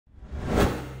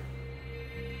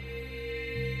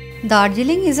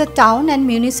Darjeeling is a town and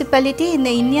municipality in the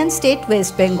Indian state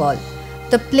West Bengal.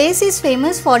 The place is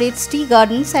famous for its tea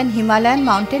gardens and Himalayan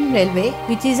Mountain Railway,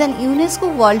 which is an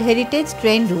UNESCO World Heritage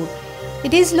train route.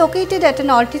 It is located at an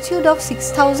altitude of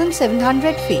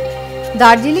 6,700 feet.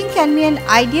 Darjeeling can be an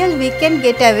ideal weekend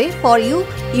getaway for you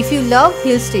if you love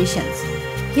hill stations.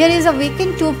 Here is a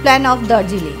weekend tour plan of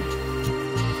Darjeeling.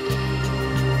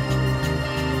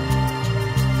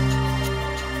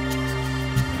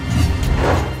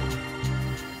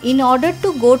 In order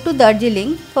to go to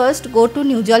Darjeeling, first go to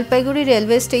New Jalpaiguri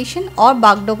railway station or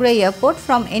Bagdogra airport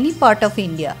from any part of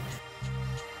India.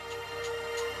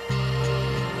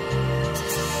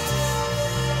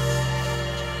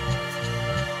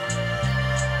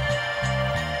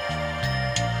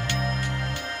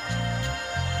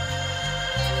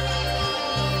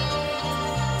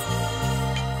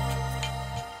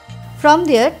 From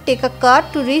there, take a car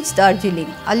to reach Darjeeling.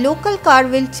 A local car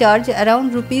will charge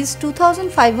around Rs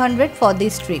 2,500 for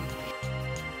this trip.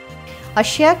 A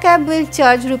share cab will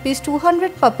charge Rs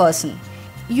 200 per person.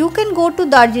 You can go to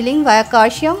Darjeeling via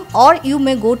Karshiam or you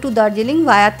may go to Darjeeling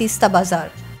via Tista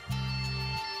Bazar.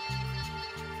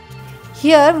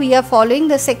 Here we are following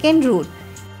the second route.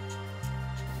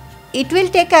 It will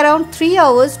take around 3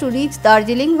 hours to reach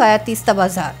Darjeeling via Tista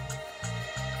Bazar.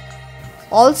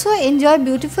 Also enjoy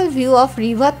beautiful view of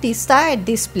river Tista at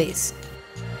this place.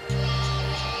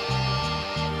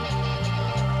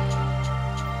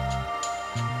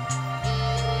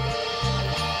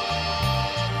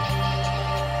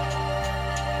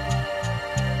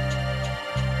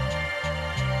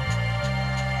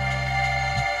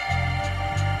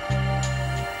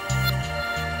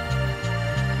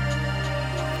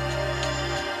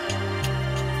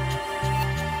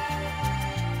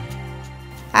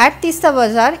 At Tista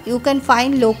Bazar, you can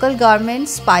find local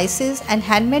garments, spices and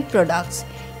handmade products.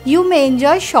 You may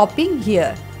enjoy shopping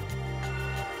here.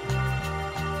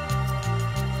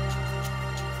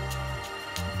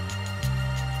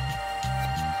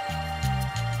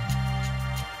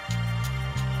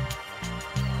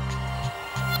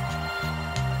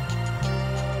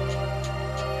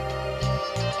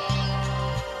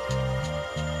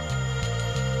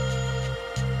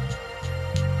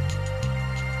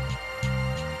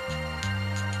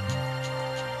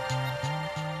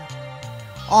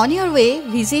 On your way,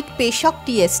 visit Peshok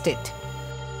Tea Estate.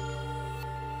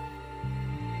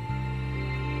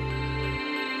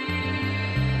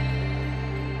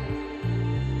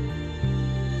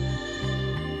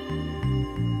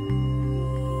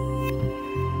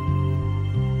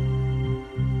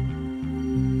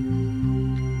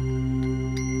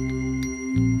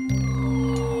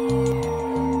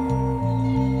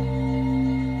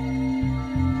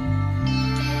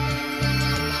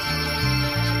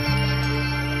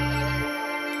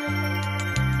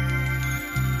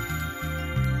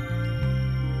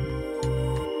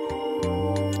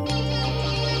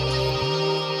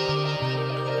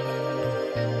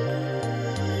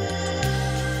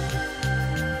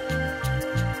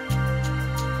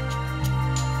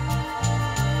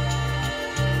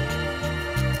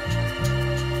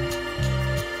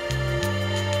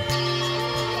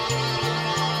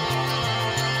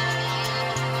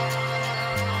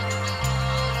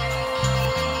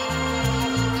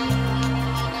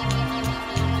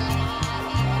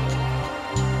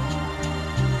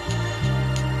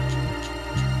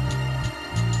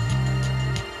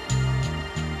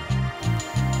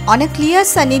 On a clear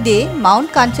sunny day, Mount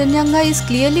Kanchenjunga is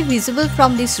clearly visible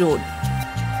from this road.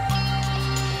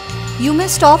 You may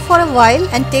stop for a while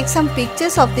and take some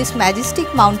pictures of this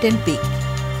majestic mountain peak.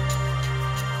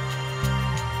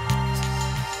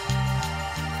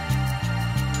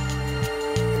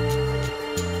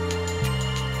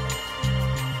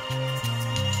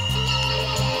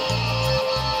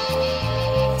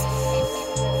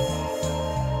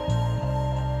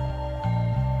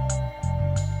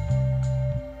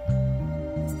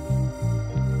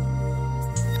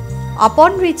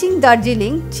 Upon reaching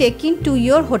Darjeeling, check in to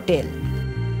your hotel.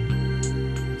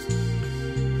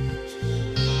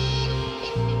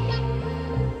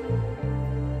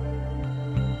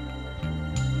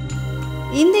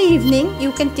 In the evening,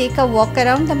 you can take a walk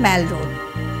around the Mall Road.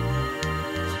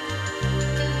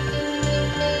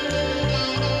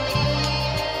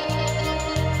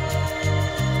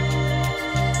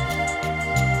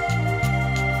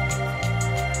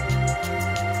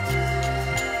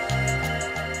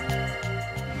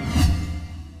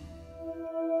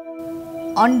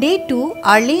 On day 2,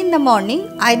 early in the morning,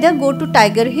 either go to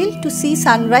Tiger Hill to see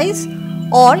sunrise,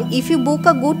 or if you book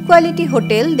a good quality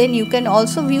hotel, then you can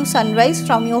also view sunrise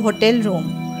from your hotel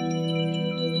room.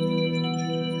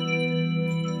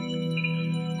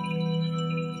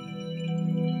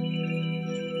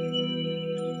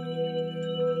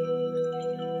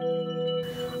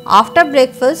 After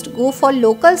breakfast, go for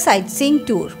local sightseeing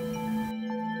tour.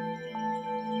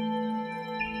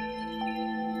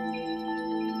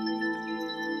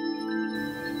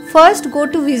 First, go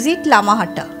to visit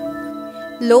Lamahata.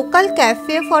 Local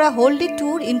cafe for a whole day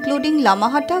tour including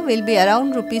Lamahata will be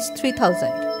around Rs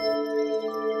 3000.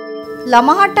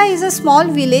 Lamahata is a small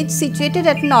village situated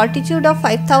at an altitude of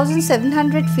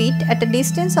 5700 feet at a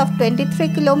distance of 23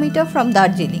 km from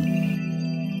Darjeeling.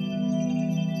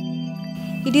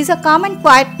 It is a calm and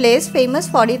quiet place famous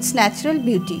for its natural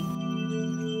beauty.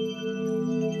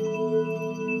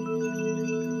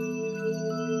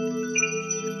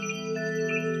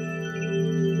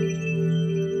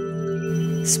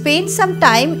 Spend some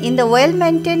time in the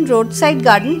well-maintained roadside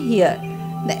garden here.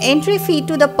 The entry fee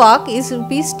to the park is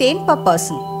Rs 10 per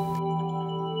person.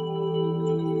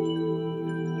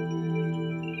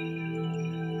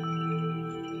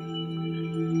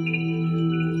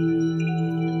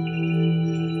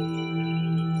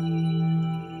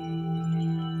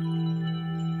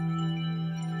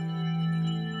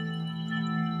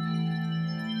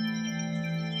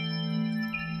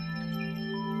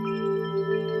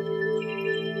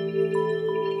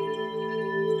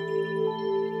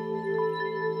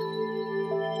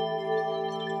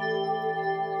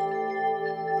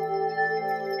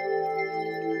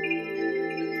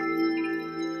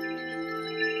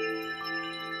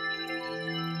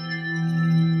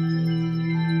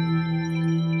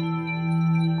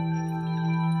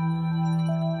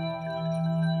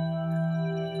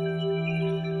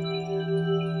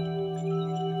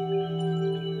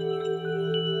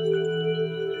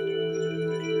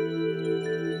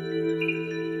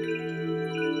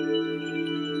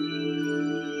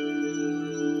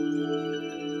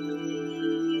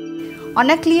 On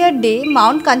a clear day,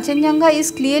 Mount Kanchenjunga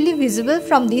is clearly visible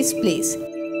from this place.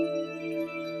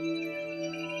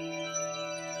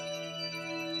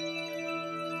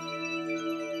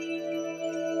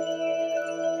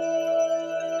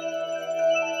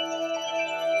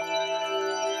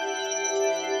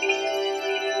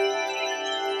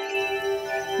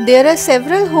 There are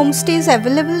several homestays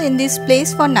available in this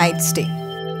place for night stay.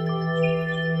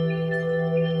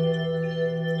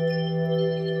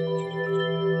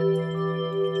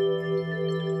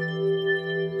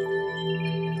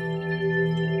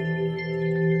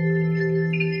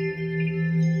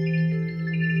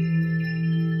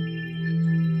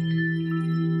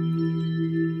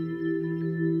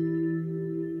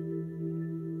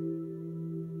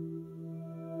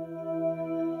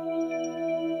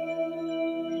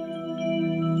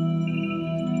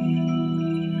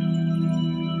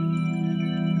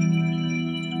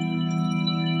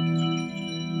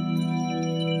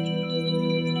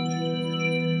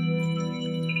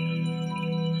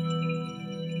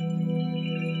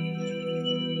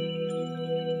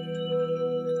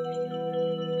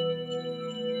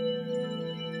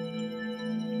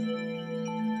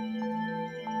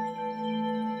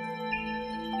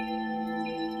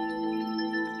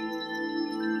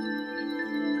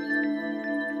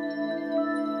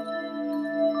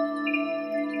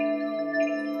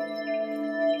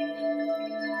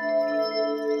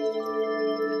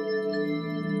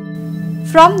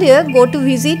 From there, go to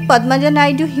visit Padmaja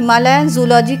Naidu Himalayan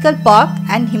Zoological Park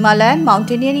and Himalayan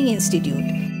Mountaineering Institute.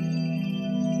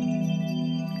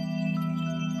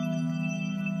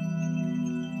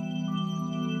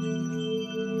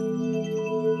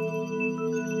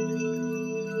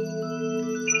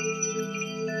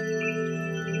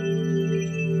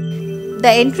 The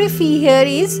entry fee here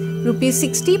is Rs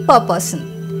 60 per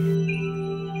person.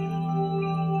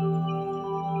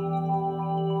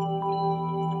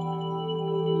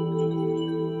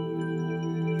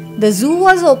 The zoo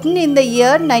was opened in the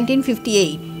year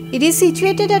 1958. It is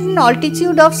situated at an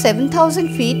altitude of 7,000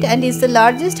 feet and is the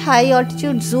largest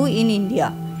high-altitude zoo in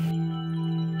India.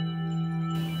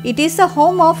 It is the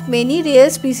home of many rare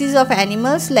species of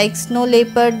animals like snow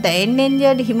leopard, the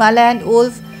endangered Himalayan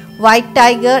wolf, white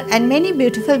tiger, and many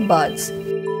beautiful birds.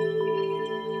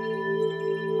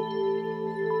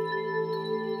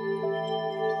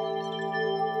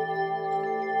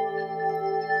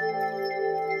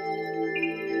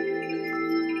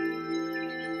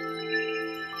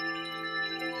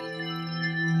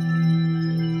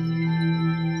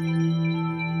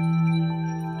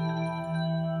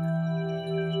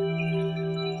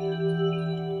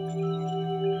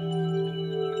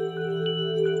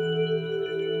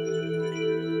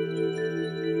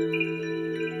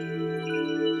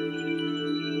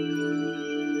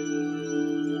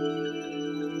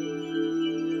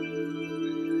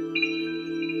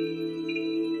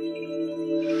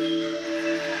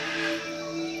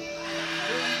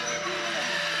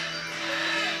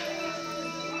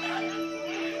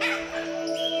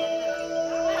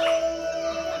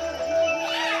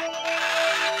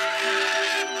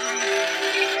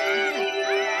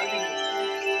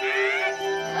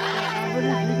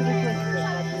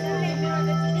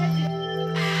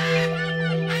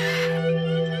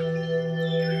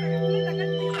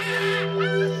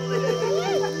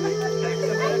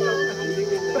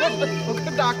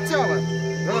 ডাকছে আবার।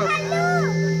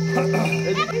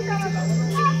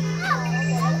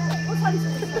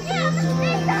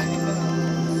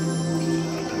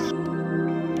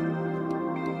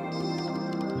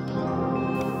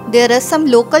 There are some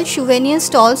local souvenir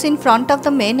stalls in front of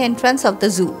the main entrance of the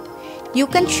zoo. You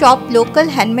can shop local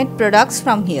handmade products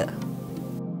from here.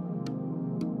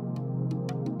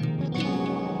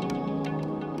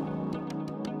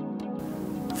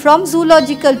 From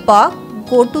Zoological Park,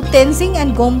 go to Tenzing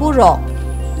and Gombu Rock.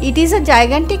 It is a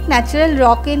gigantic natural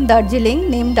rock in Darjeeling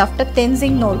named after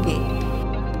Tenzing Norgay.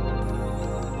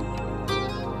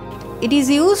 It is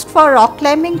used for rock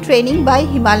climbing training by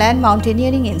Himalayan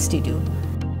Mountaineering Institute.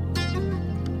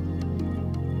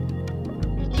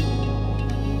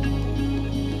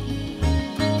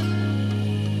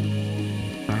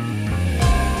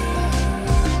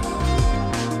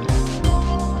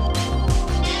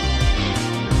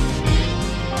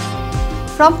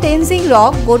 From Tenzing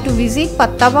Rock, go to visit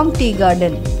Pattabang Tea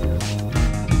Garden.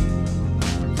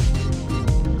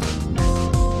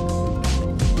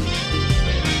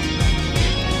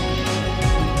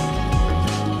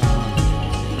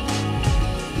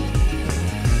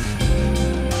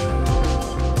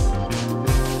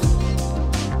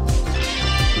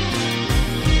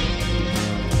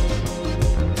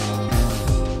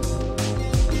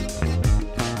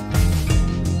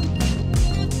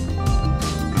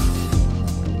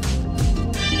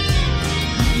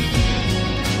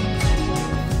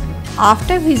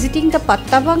 After visiting the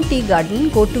Pattabang Tea Garden,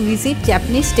 go to visit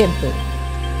Japanese temple.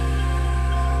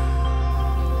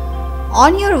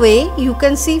 On your way, you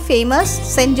can see famous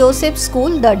St. Joseph's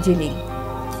School, Darjeeling.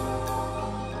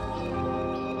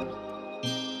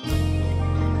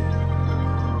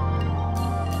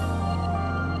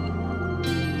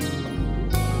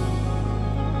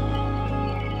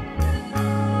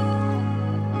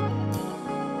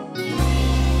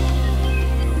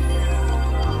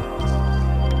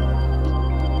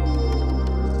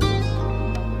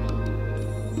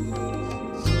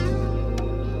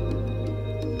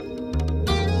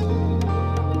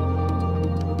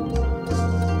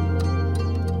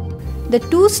 The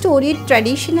two-storied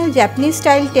traditional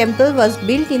Japanese-style temple was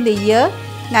built in the year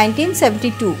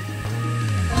 1972.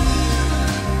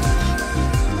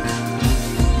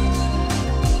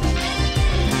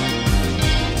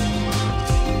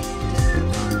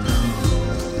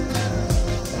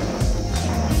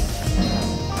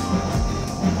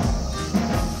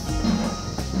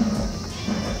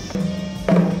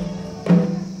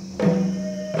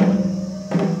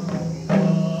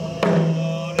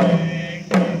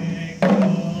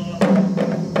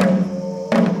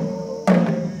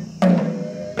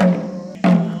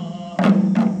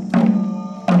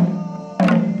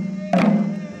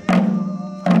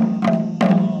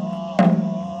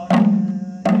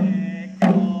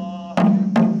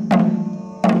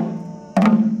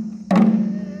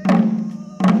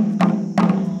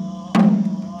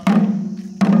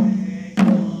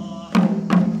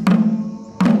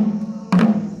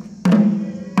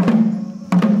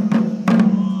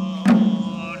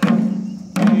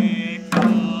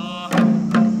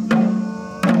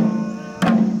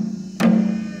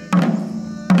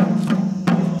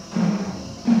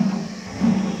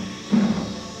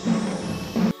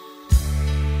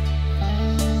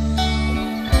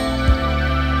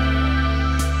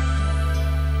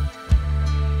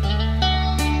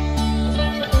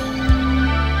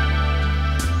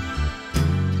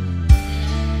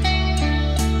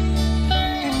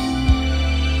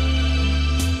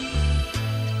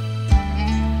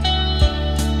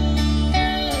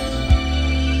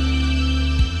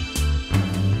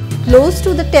 Close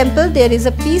to the temple there is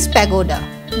a peace pagoda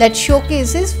that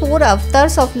showcases 4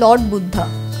 avatars of Lord Buddha.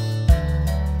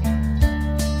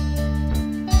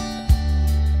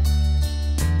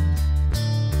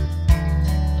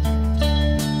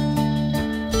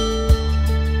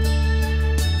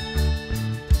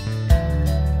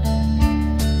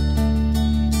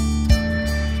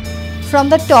 From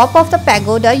the top of the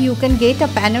pagoda you can get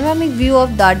a panoramic view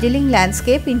of Darjeeling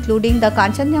landscape including the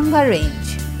Kanchenjunga range.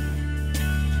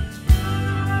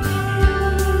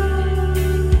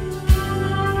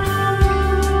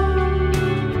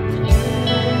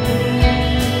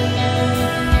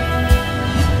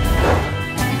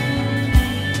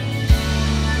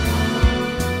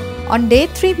 On day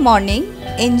 3 morning,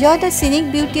 enjoy the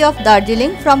scenic beauty of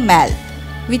Darjeeling from Mal,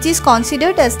 which is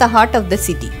considered as the heart of the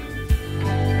city.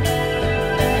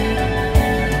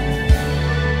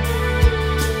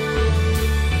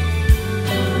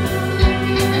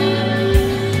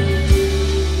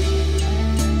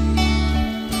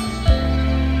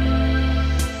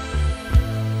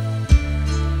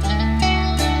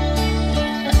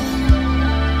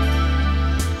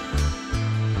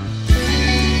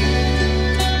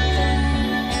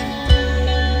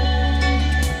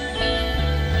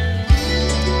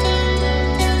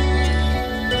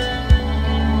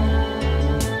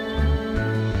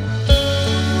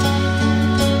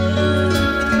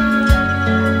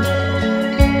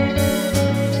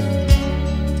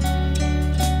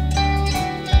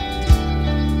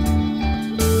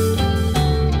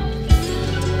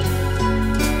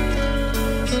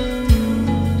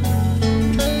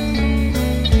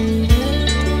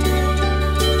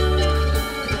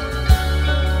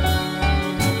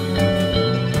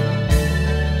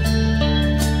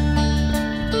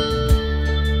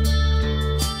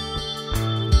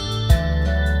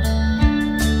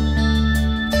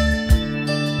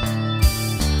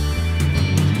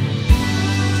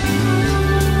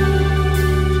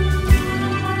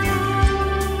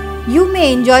 You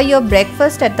may enjoy your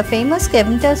breakfast at the famous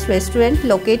Kevinter's restaurant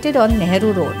located on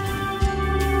Nehru Road.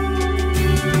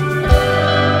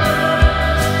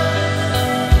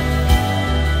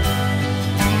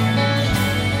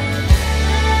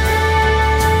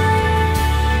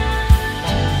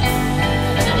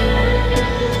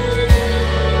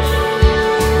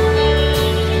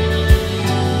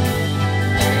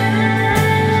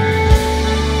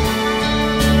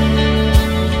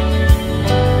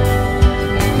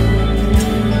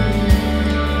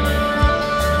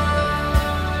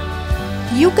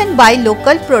 You can buy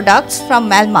local products from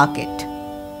Mall Market.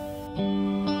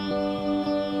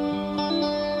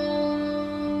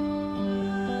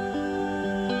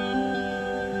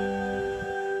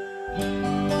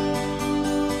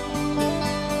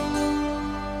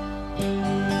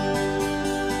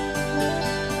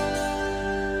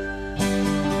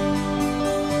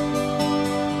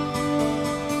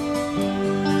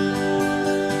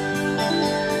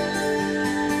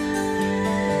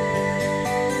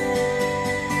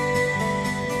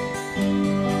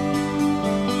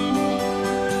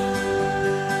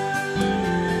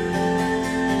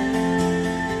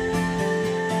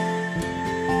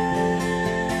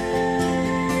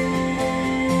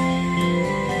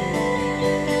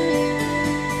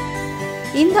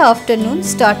 In the afternoon,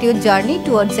 start your journey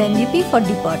towards NGP for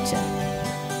departure.